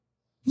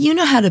You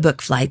know how to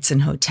book flights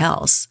and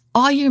hotels.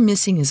 All you're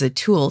missing is a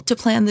tool to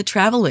plan the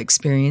travel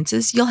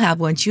experiences you'll have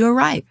once you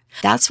arrive.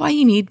 That's why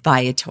you need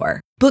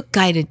Viator. Book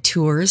guided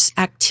tours,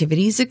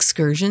 activities,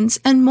 excursions,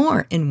 and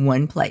more in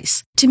one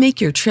place to make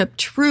your trip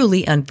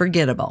truly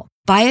unforgettable.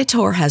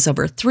 Viator has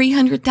over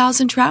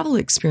 300,000 travel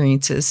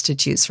experiences to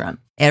choose from.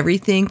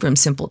 Everything from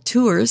simple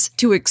tours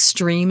to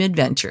extreme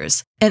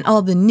adventures and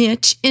all the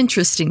niche,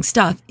 interesting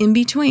stuff in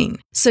between.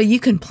 So you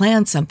can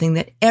plan something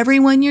that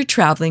everyone you're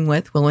traveling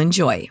with will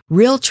enjoy.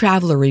 Real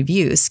traveler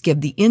reviews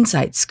give the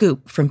inside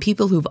scoop from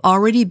people who've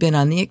already been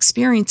on the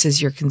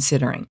experiences you're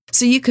considering.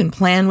 So you can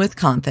plan with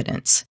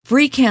confidence.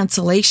 Free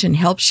cancellation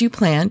helps you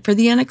plan for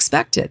the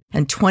unexpected.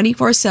 And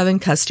 24/7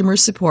 customer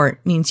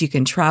support means you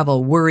can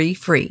travel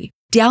worry-free.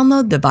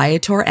 Download the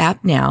Viator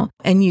app now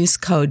and use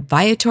code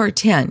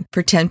Viator10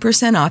 for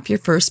 10% off your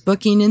first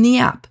booking in the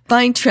app.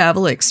 Find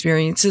travel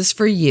experiences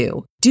for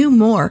you. Do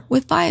more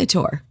with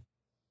Viator.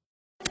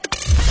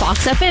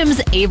 Fox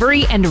FM's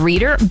Avery and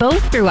Reader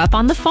both grew up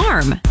on the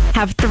farm,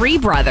 have 3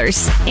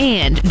 brothers,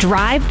 and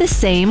drive the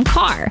same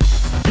car.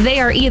 They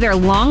are either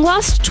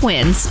long-lost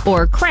twins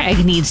or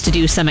Craig needs to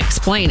do some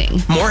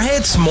explaining. More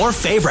hits, more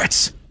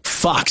favorites.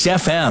 Fox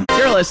FM.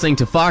 You're listening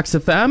to Fox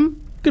FM.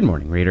 Good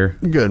morning, Reader.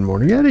 Good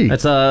morning, Eddie.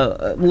 It's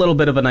a little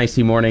bit of an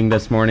icy morning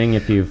this morning,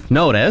 if you've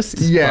noticed.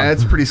 Yeah,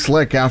 it's pretty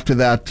slick after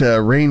that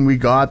rain we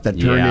got that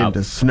turned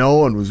into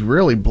snow and was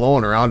really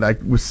blowing around. I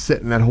was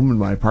sitting at home in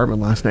my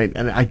apartment last night,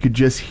 and I could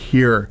just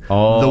hear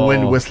the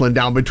wind whistling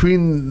down.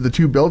 Between the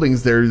two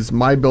buildings, there's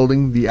my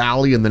building, the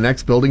alley, and the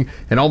next building.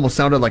 It almost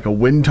sounded like a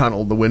wind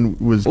tunnel. The wind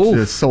was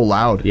just so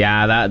loud.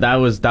 Yeah,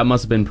 that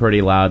must have been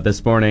pretty loud.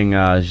 This morning,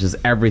 just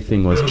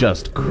everything was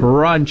just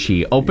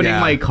crunchy. Opening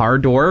my car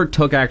door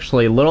took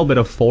actually little bit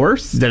of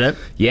force. Did it?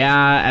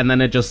 Yeah, and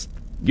then it just,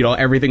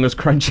 everything was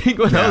crunching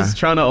when I was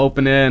trying to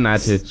open it, and I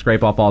had to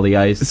scrape off all the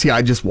ice. See,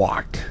 I just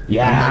walked.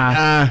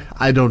 Yeah. Like,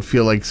 I don't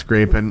feel like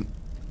scraping.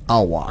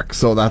 I'll walk.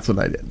 So that's what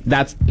I did.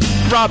 That's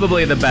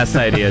probably the best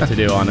idea to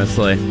do,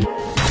 honestly.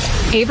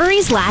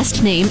 Avery's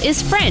last name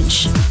is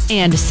French,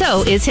 and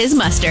so is his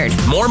mustard.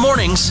 More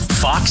mornings,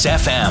 Fox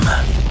FM.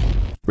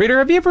 Reader,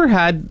 have you ever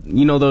had,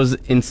 those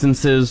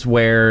instances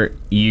where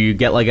you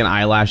get like an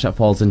eyelash that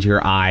falls into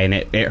your eye and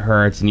it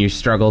hurts and you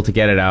struggle to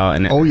get it out?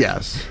 And oh,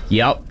 yes.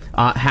 Yep.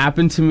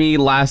 Happened to me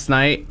last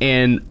night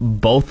in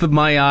both of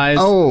my eyes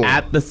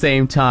at the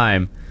same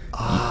time.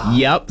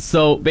 Yep.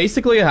 So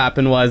basically what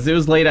happened was it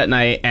was late at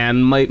night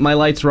and my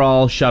lights were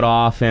all shut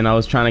off and I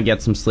was trying to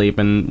get some sleep.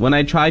 And when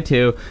I tried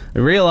to, I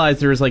realized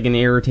there was like an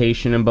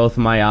irritation in both of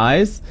my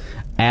eyes.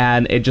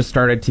 And it just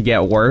started to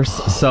get worse.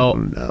 So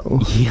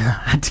I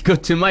had to go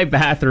to my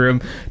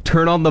bathroom,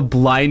 turn on the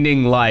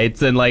blinding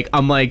lights, and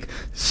I'm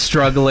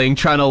struggling,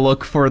 trying to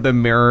look for the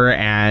mirror,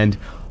 and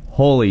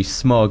holy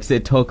smokes,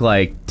 it took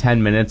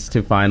 10 minutes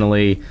to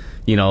finally,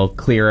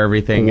 clear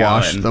everything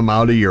out. Wash them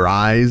out of your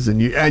eyes, and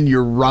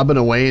you're rubbing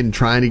away and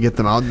trying to get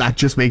them out. That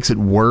just makes it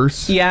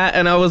worse. Yeah,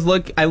 and I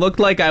looked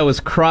like I was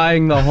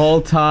crying the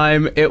whole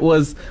time. It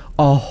was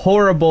a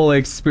horrible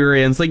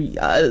experience.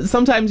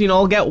 Sometimes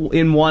I'll get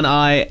in one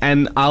eye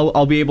and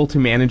I'll be able to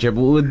manage it,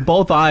 but with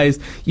both eyes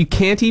you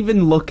can't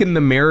even look in the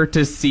mirror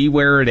to see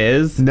where it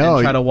is and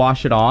try to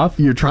wash it off.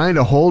 You're trying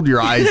to hold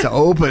your eyes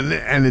open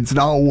and it's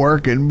not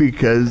working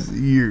because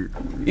you're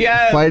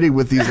fighting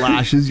with these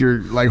lashes.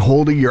 You're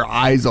holding your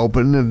eyes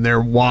open and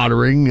they're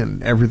watering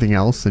and everything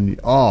else, and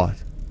the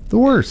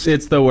worst.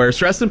 It's the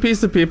worst. Rest in peace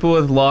to people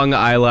with long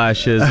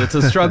eyelashes. It's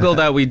a struggle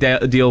that we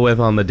deal with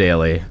on the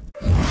daily.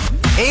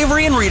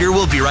 Avery and Reader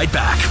will be right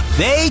back.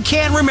 They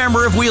can't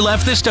remember if we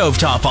left the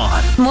stovetop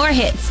on. More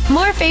hits,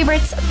 more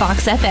favorites,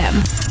 Fox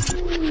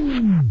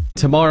FM.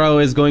 Tomorrow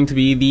is going to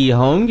be the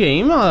home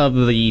game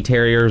of the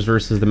Terriers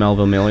versus the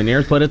Melville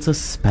Millionaires, but it's a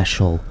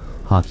special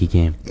hockey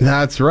game.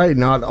 That's right.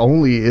 Not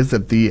only is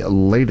it the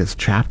latest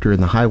chapter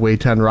in the Highway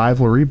 10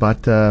 rivalry,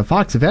 but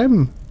Fox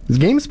FM is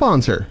game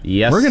sponsor.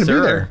 Yes, we're going to be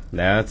there.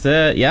 That's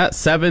it. Yeah,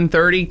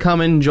 7:30. Come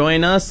and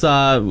join us.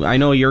 I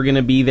know you're going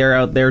to be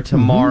out there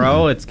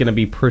tomorrow. It's going to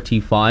be pretty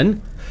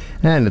fun.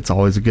 And it's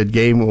always a good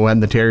game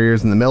when the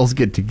Terriers and the Mills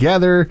get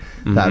together.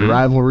 That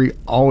rivalry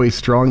always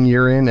strong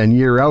year in and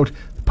year out.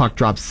 The puck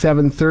drops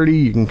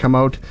 7:30. You can come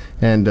out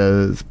and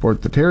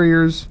support the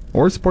Terriers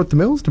or support the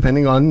Mills,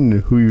 depending on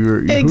who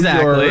your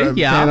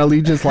fan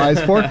allegiance lies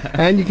for.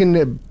 And you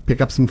can pick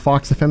up some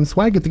Fox FM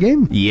swag at the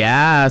game.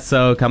 Yeah,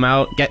 so come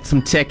out, get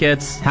some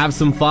tickets, have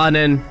some fun,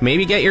 and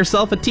maybe get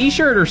yourself a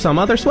t-shirt or some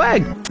other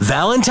swag.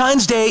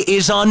 Valentine's Day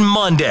is on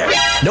Monday.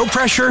 No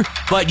pressure,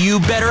 but you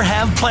better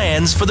have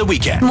plans for the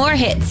weekend. More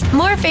hits,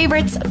 more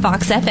favorites,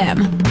 Fox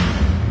FM.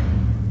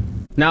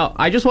 Now,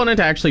 I just wanted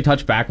to actually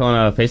touch back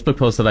on a Facebook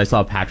post that I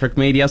saw Patrick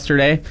made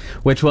yesterday,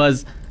 which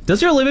was,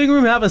 does your living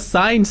room have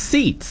assigned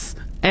seats?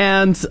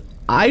 And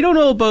I don't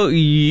know about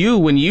you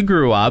when you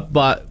grew up,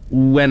 but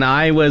when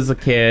I was a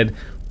kid,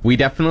 we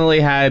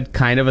definitely had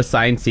kind of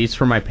assigned seats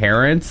for my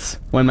parents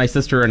when my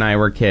sister and I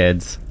were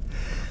kids.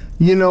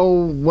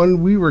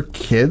 When we were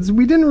kids,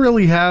 we didn't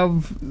really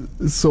have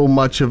so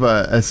much of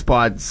a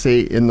spot,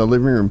 say, in the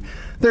living room.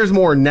 There's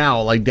more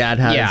now. Like Dad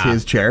has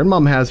his chair, and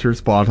Mom has her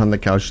spot on the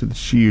couch that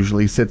she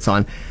usually sits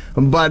on.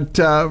 But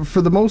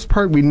for the most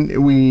part, we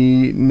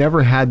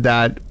never had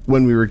that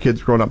when we were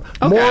kids growing up.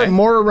 Okay.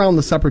 More around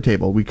the supper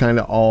table. We kind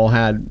of all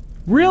had.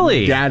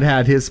 Really? Dad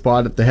had his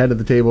spot at the head of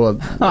the table,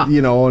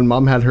 and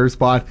Mom had her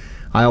spot.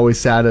 I always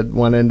sat at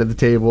one end of the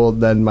table.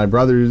 Then my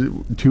brothers,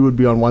 two would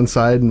be on one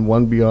side and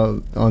one be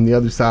on the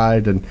other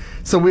side. And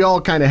so we all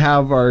kind of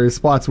have our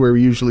spots where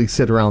we usually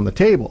sit around the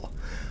table.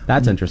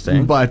 That's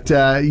interesting. But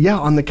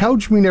on the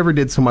couch, we never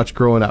did so much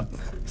growing up.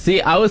 See,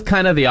 I was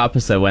kind of the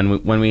opposite.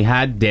 When we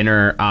had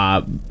dinner,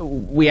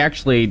 we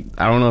actually,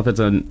 I don't know if it's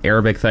an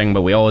Arabic thing,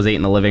 but we always ate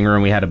in the living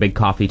room. We had a big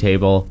coffee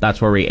table.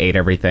 That's where we ate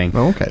everything.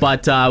 Oh, okay.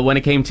 But when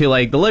it came to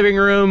like the living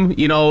room,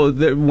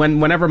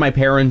 whenever my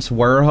parents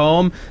were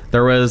home,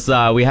 there was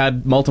we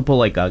had multiple,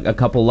 like a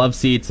couple love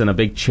seats and a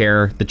big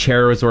chair. The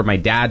chair was where my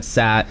dad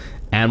sat.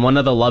 And one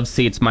of the love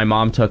seats my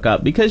mom took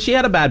up because she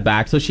had a bad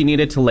back, so she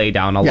needed to lay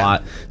down a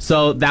lot.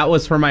 So that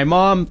was for my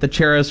mom, the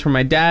chair is for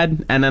my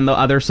dad, and then the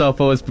other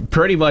sofa was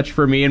pretty much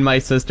for me and my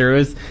sister.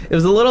 It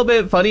was a little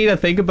bit funny to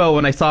think about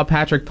when I saw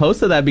Patrick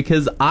posted that,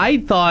 because I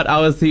thought I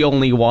was the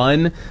only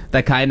one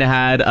that kind of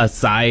had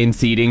assigned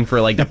seating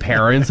for like the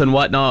parents and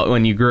whatnot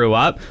when you grew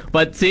up.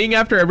 But seeing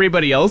after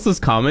everybody else is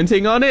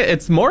commenting on it,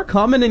 it's more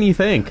common than you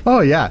think. Oh,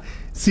 yeah.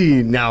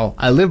 See, now,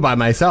 I live by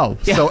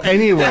myself, so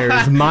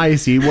anywhere's my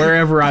seat.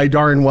 Wherever I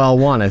darn well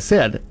want to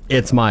sit,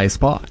 it's my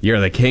spot. You're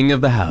the king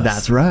of the house.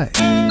 That's right.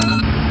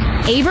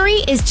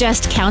 Avery is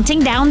just counting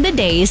down the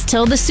days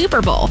till the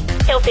Super Bowl.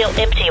 He'll feel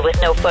empty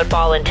with no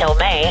football until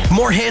May.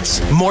 More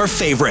hits, more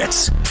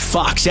favorites.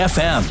 Fox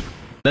FM.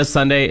 This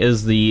Sunday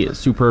is the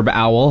Superb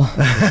Owl,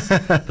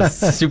 the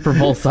Super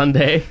Bowl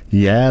Sunday.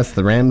 Yes,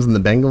 the Rams and the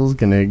Bengals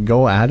going to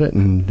go at it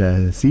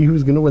and see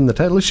who's going to win the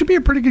title. It should be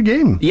a pretty good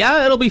game.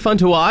 Yeah, it'll be fun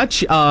to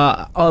watch.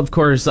 Of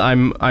course,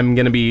 I'm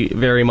going to be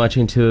very much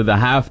into the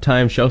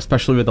halftime show,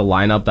 especially with the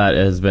lineup that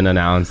has been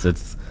announced.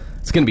 It's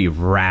going to be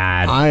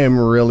rad. I am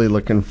really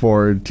looking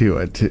forward to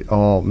it.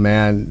 Oh,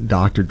 man,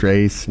 Dr.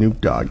 Dre,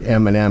 Snoop Dogg,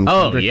 Eminem,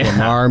 Kendrick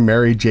Lamar,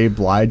 Mary J.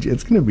 Blige.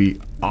 It's going to be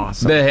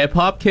awesome. The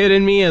hip-hop kid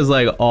in me is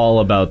like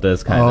all about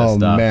this kind of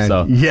stuff. Man.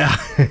 So. Yeah,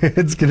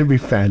 it's going to be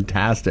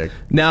fantastic.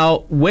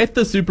 Now, with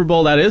the Super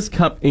Bowl that is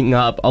coming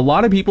up, a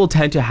lot of people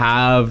tend to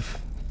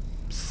have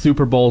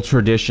Super Bowl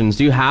traditions.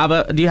 Do you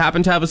happen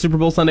to have a Super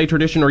Bowl Sunday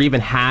tradition, or even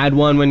had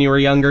one when you were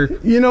younger?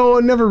 I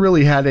never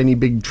really had any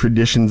big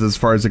traditions as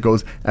far as it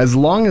goes. As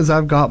long as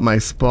I've got my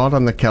spot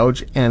on the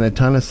couch and a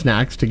ton of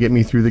snacks to get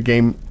me through the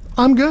game,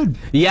 I'm good.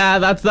 Yeah,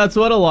 that's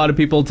what a lot of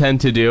people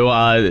tend to do.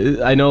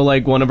 I know,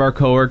 like, one of our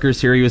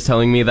coworkers here, he was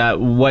telling me that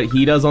what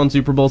he does on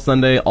Super Bowl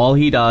Sunday, all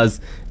he does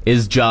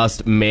is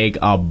just make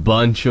a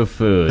bunch of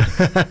food.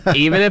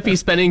 Even if he's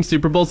spending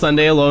Super Bowl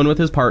Sunday alone with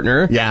his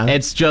partner,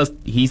 it's just,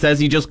 he says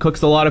he just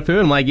cooks a lot of food.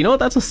 I'm like,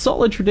 that's a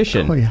solid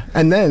tradition. Oh, yeah.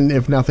 And then,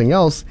 if nothing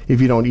else, if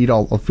you don't eat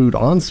all the food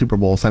on Super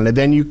Bowl Sunday,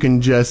 then you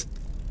can just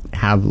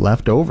have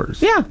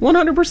leftovers. Yeah,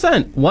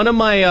 100%. One of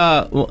my,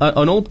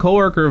 an old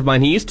coworker of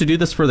mine, he used to do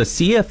this for the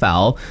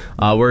CFL,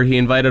 where he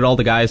invited all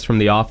the guys from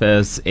the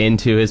office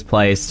into his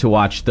place to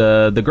watch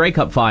the Grey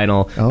Cup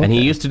final. Okay. And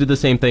he used to do the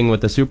same thing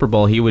with the Super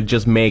Bowl. He would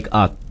just make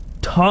a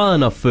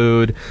ton of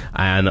food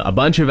and a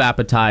bunch of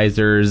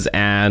appetizers,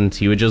 and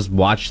he would just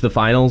watch the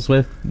finals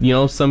with,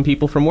 some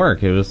people from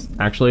work. It was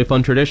actually a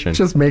fun tradition.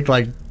 Just make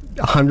like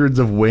hundreds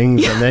of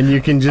wings, and then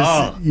you can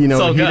just heat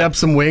up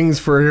some wings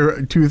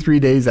for 2-3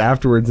 days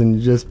afterwards,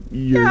 and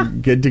you're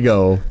good to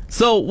go.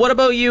 So what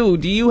about you?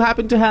 Do you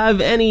happen to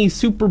have any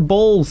Super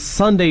Bowl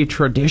Sunday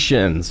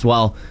traditions?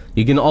 Well,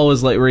 you can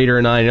always let Reader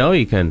and I know.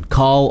 You can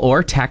call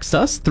or text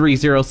us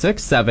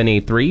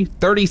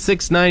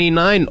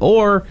 306-783-3699,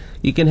 or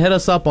you can hit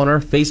us up on our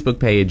Facebook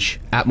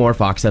page at More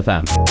Fox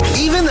FM.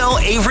 Even though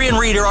Avery and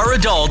Reader are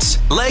adults,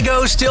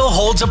 Lego still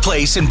holds a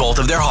place in both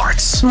of their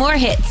hearts. More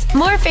hits,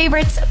 more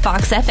favorites,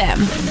 Fox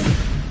FM.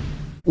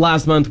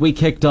 Last month, we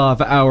kicked off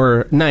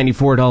our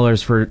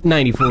 $94 for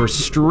 94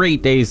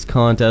 straight days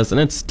contest, and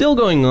it's still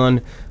going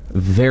on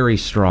very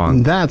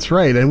strong. That's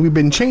right, and we've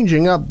been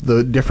changing up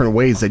the different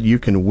ways that you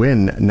can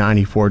win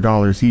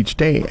 $94 each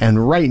day.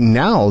 And right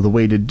now, the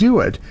way to do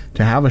it,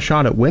 to have a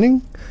shot at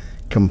winning,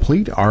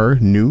 complete our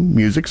new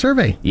music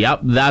survey.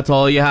 Yep, that's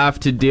all you have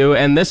to do.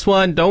 And this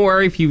one, don't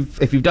worry, if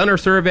you've done our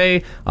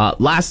survey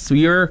last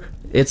year,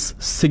 it's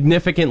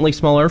significantly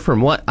smaller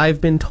from what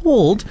I've been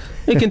told.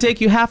 It can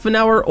take you half an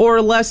hour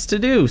or less to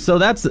do. So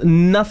that's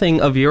nothing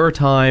of your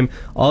time.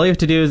 All you have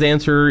to do is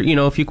answer,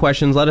 a few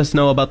questions. Let us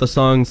know about the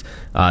songs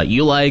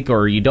you like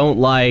or you don't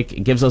like.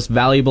 It gives us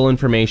valuable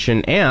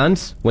information. And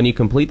when you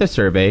complete the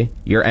survey,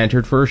 you're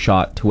entered for a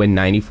shot to win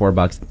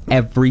 $94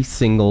 every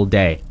single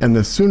day. And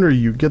the sooner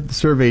you get the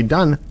survey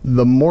done,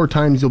 the more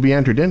times you'll be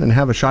entered in and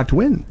have a shot to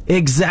win.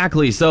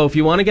 Exactly. So if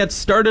you want to get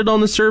started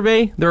on the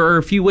survey, there are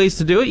a few ways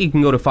to do it. You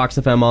can go to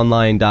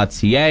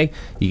foxfmonline.ca.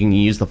 You can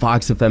use the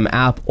Fox FM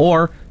app,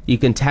 or you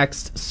can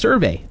text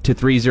survey to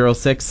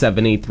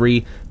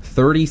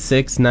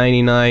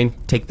 306-783-3699.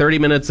 Take 30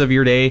 minutes of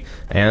your day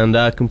and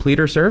complete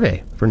our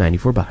survey for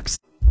 $94.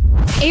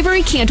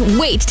 Avery can't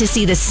wait to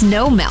see the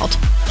snow melt.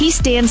 He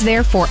stands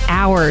there for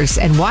hours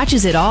and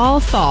watches it all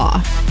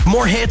thaw.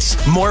 More hits,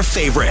 more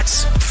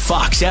favorites.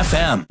 Fox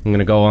FM. I'm going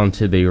to go on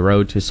to the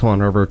road to Swan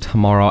River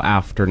tomorrow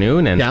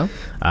afternoon. And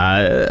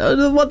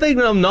one thing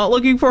that I'm not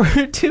looking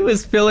forward to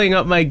is filling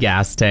up my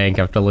gas tank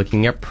after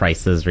looking at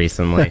prices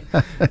recently.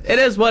 It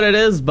is what it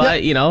is,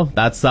 but, you know,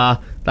 it's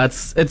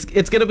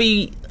going to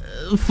be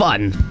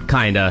fun,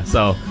 kind of.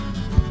 So,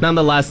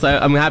 nonetheless,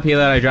 I'm happy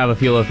that I drive a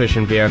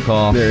fuel-efficient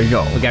vehicle. There you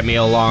go. It'll get me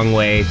a long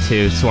way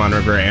to Swan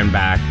River and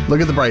back. Look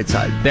at the bright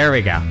side. There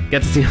we go.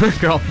 Get to see my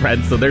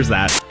girlfriend, so there's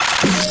that.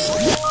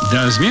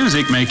 Does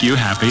music make you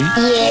happy?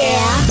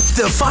 Yeah.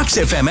 The Fox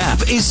FM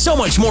app is so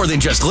much more than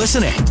just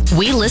listening.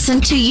 We listen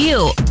to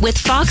you with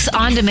Fox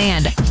On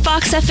Demand,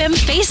 Fox FM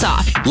Face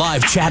Off.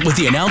 Live chat with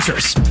the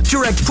announcers,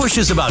 direct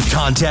pushes about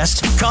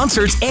contests,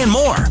 concerts, and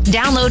more.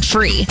 Download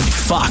free.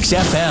 Fox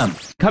FM.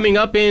 Coming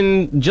up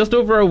in just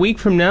over a week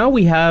from now,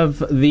 we have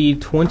the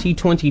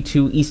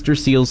 2022 Easter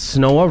Seals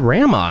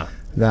Snow-A-Rama.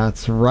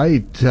 That's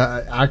right.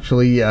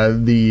 Actually,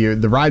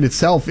 the ride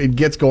itself, it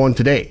gets going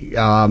today.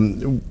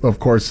 Of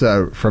course,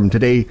 from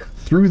today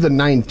through the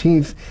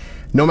 19th,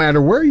 no matter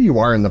where you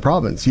are in the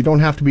province, you don't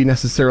have to be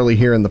necessarily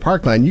here in the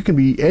Parkland. You can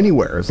be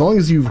anywhere. As long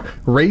as you've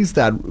raised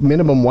that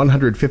minimum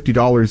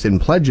 $150 in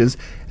pledges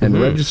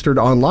and registered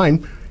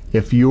online.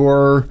 If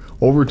you're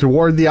over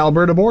toward the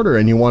Alberta border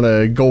and you want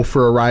to go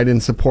for a ride in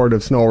support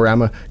of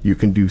Snow-A-Rama, you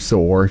can do so.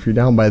 Or if you're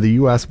down by the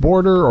U.S.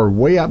 border or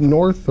way up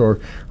north or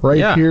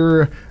right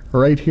here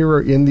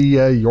in the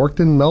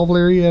Yorkton, Melville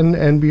area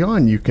and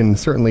beyond, you can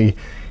certainly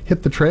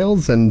hit the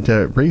trails and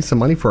raise some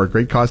money for a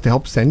great cause to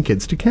help send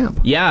kids to camp.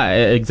 Yeah,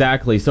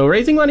 exactly. So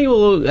raising money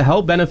will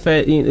help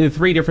benefit in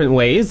 3 different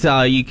ways.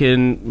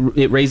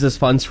 It raises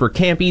funds for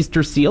Camp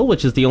Easter Seal,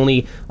 which is the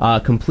only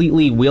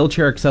completely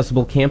wheelchair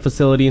accessible camp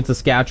facility in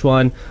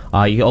Saskatchewan.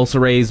 You also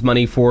raise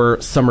money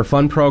for Summer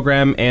Fun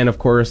Program and, of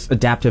course,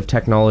 Adaptive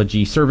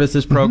Technology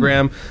Services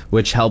Program,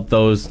 which help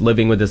those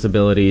living with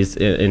disabilities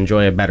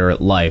enjoy a better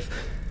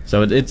life.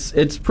 So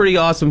it's pretty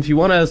awesome. If you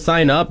want to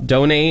sign up,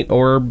 donate,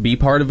 or be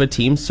part of a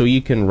team so you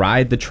can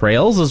ride the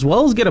trails, as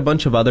well as get a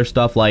bunch of other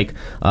stuff like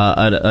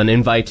an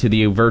invite to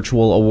the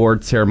virtual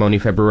award ceremony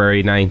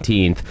February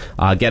 19th,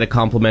 get a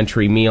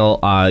complimentary meal,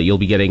 you'll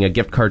be getting a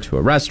gift card to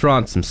a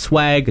restaurant, some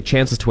swag,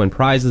 chances to win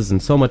prizes,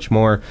 and so much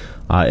more.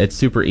 It's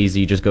super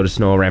easy. Just go to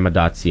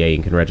snowrama.ca.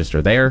 You can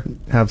register there.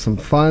 Have some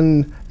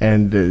fun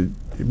and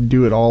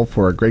do it all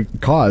for a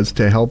great cause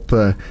to help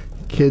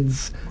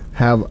kids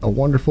have a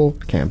wonderful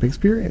camp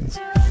experience.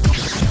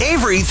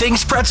 Avery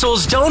thinks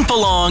pretzels don't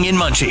belong in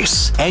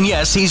Munchies. And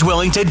yes, he's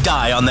willing to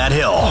die on that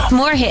hill.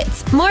 More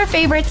hits, more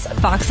favorites,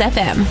 Fox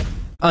FM.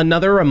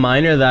 Another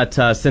reminder that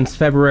since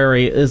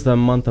February is the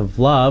month of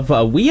love,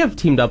 we have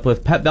teamed up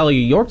with Pet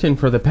Value Yorkton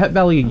for the Pet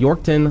Value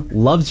Yorkton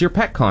Loves Your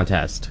Pet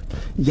contest.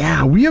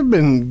 Yeah, we have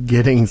been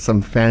getting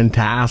some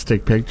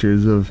fantastic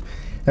pictures of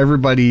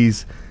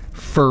everybody's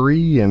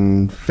furry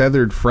and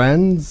feathered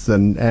friends,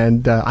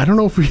 and I don't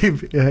know if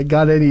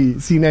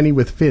we've seen any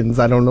with fins.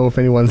 I don't know if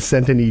anyone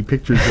sent any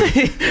pictures of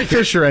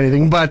fish or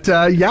anything, but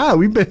yeah,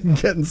 we've been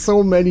getting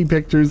so many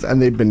pictures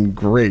and they've been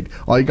great.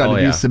 All you got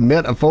to do is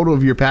submit a photo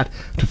of your pet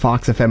to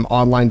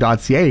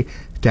foxfmonline.ca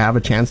to have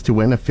a chance to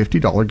win a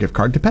 $50 gift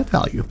card to Pet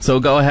Value. So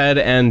go ahead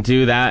and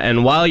do that.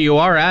 And while you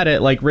are at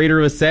it, like Raider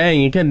was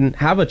saying, you can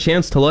have a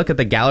chance to look at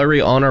the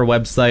gallery on our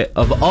website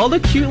of all the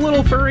cute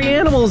little furry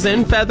animals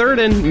and feathered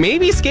and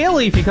maybe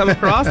scaly if you come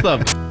across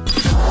them.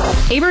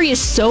 Avery is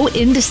so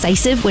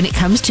indecisive when it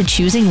comes to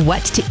choosing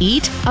what to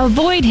eat.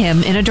 Avoid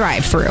him in a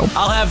drive-thru.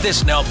 I'll have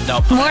this. Nope.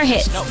 More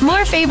hits,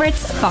 more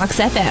favorites, Fox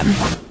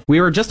FM. We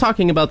were just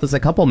talking about this a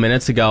couple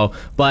minutes ago,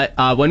 but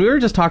when we were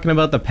just talking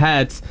about the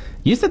pets,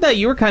 you said that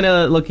you were kind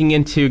of looking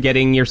into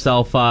getting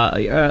yourself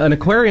an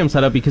aquarium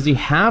set up because you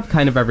have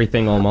kind of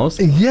everything almost.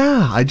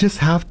 Yeah, I just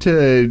have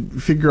to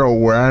figure out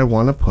where I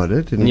want to put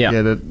it and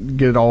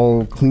get it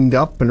all cleaned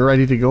up and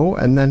ready to go.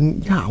 And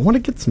then, I want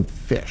to get some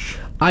fish.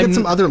 Get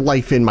some other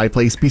life in my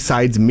place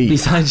besides me.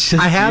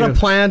 I had a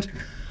plant.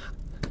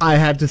 I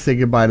had to say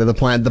goodbye to the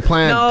plant. The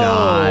plant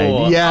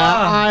died. Yeah,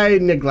 I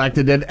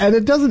neglected it. And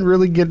it doesn't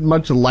really get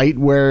much light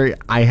where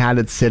I had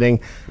it sitting.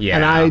 Yeah.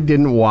 And I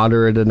didn't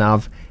water it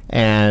enough.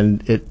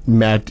 And it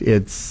met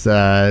its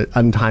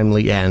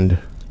untimely end.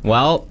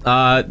 Well,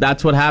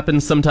 that's what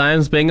happens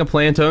sometimes. Being a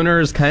plant owner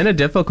is kind of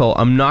difficult.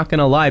 I'm not going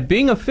to lie.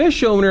 Being a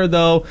fish owner,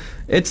 though,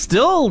 there's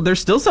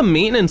still some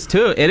maintenance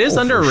to it. It is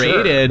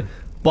underrated.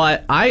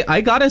 But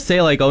I gotta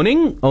say, like,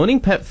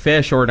 owning pet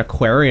fish or an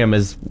aquarium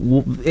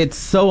it's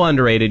so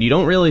underrated. You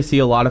don't really see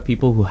a lot of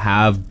people who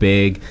have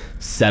big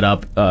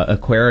setup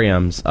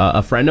aquariums.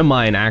 A friend of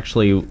mine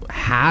actually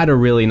had a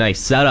really nice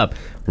setup.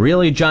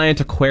 Really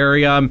giant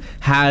aquarium.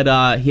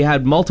 He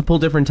had multiple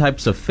different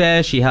types of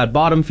fish. He had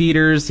bottom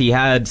feeders. He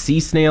had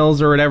sea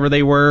snails or whatever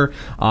they were.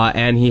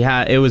 And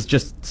it was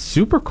just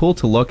super cool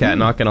to look at,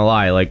 not gonna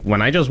lie. Like,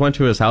 when I just went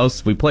to his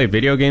house, we played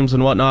video games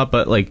and whatnot,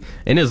 but like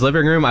in his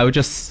living room, I would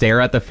just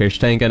stare at the fish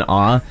tank in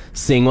awe,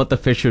 seeing what the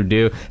fish would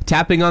do,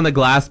 tapping on the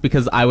glass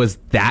because I was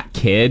that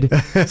kid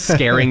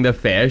scaring the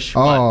fish.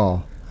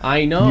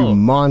 I know. You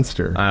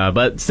monster.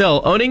 But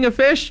still, owning a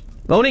fish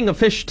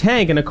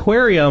tank, an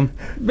aquarium,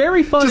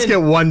 very fun. Just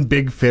get one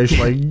big fish,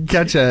 like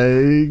catch a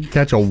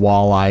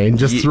walleye and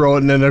just throw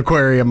it in an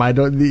aquarium. I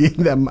don't need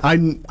them.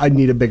 I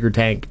need a bigger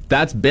tank.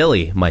 That's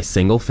Billy, my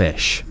single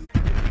fish.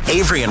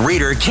 Avery and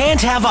Reader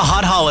can't have a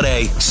hot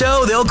holiday,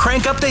 so they'll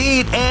crank up the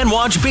heat and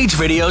watch beach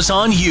videos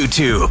on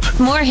YouTube.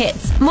 More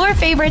hits, more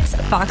favorites,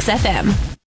 Fox FM.